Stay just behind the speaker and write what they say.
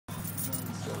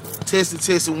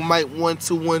Testing, mic 1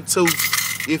 2 1 2.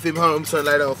 If it home, I'm turn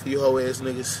light on for you hoe ass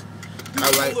niggas.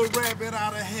 Alright. Pull a rabbit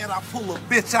out of head, I pull a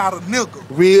bitch out of nigga.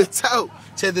 Real talk.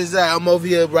 Check this out. I'm over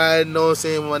here riding, know what I'm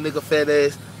saying, with my nigga fat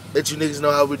ass. Let you niggas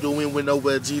know how we doing. Went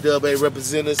over at GW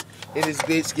represent us in this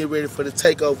bitch. Get ready for the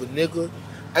takeover, nigga.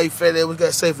 Hey, fat ass, what you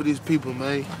gotta say for these people,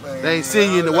 man? They ain't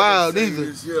seen you in the wild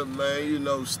either. Yeah, man, you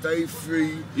know, stay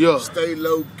free. Yeah. Stay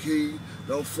low key.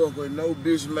 Don't fuck with no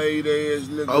bitch made ass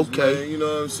niggas, okay. Man. You know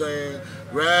what I'm saying?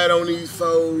 Ride on these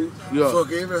foes. Yeah.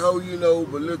 Fuck every hoe you know,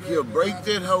 but look here, break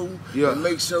that hoe and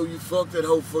make sure you fuck that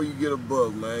hoe before you get a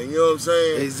buck, man. You know what I'm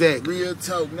saying? Exactly. Real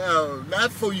talk now, not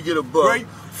before you get a buck. Great.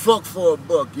 Fuck for a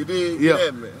buck, you dig? Yeah.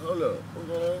 Yeah, man. Hold up. What's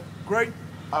going on? Great.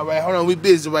 All right, hold on. We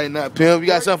busy right now, pimp. You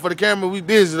got something for the camera? We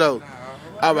busy, though.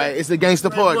 All right, it's the gangster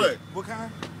party. What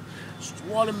kind?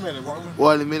 Watermelon.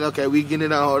 Watermelon, okay, we getting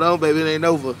it on. Hold on, baby, it ain't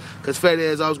over. Because fat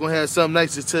ass always going to have something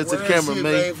nice to touch the camera, shit,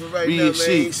 man. For right Real now,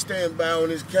 shit. Man, stand by on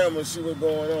this camera and see what's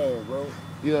going on, bro.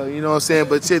 Yeah, you know what I'm saying?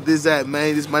 But check this out,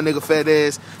 man. This my nigga fat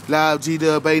ass, live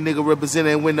GW nigga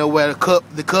representing, ain't went nowhere.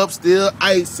 The cup still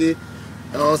icy. You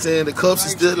know what I'm saying? The cups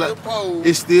is still like,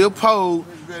 it's still cold.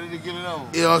 Ready to get it on.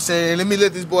 You know what I'm saying? Let me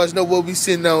let these boys know what we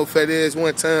sitting on, fat ass,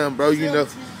 one time, bro. You know.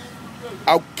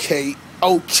 Okay.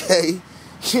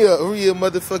 Yeah, real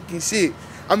motherfucking shit.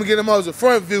 I'm gonna get them all as a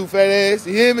front view, fat ass.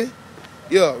 You hear me?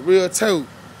 Yeah, real talk.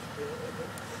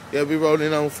 Yeah, we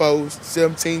rolling on foes.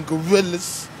 17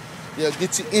 gorillas. Yeah,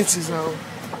 get your inches on.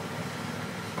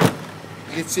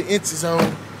 Get your inches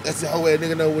on. That's the whole ass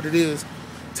nigga know what it is.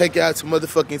 Take it out to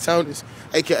motherfucking TONEYS,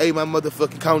 aka my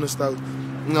motherfucking corner store.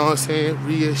 You know what I'm saying?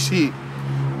 Real shit.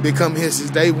 Been coming here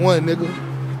since day one, nigga.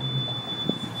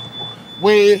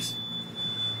 Where's?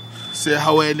 Said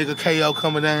how ass nigga KO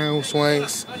coming down,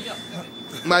 swings.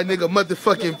 My nigga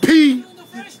motherfucking P.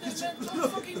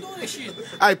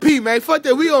 Hey P, man, fuck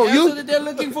that. We on you. Yesterday they're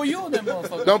looking for you, them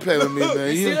motherfuckers. Don't play with me, man.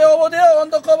 You see they over there on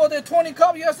the cover of the 20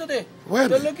 Cup yesterday. Where?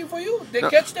 They're looking for you. They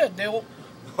catch that. They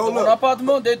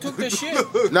apartment. They took the shit.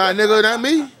 Nah, nigga, not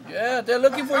me. Yeah, they're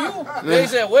looking for you. They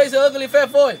said, "Where's the ugly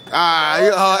fat boy?"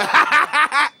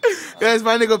 That's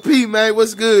my nigga P, man.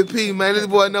 What's good, P, man? This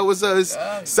boy know what's up. It's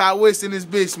Southwest in this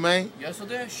bitch, man.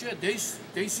 Yesterday, shit, they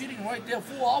sitting right there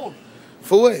 4 hours.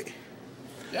 For what?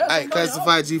 Yeah, Hey,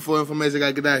 classified G4 information.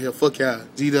 Gotta get out of here. Fuck y'all.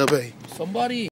 GW. Somebody.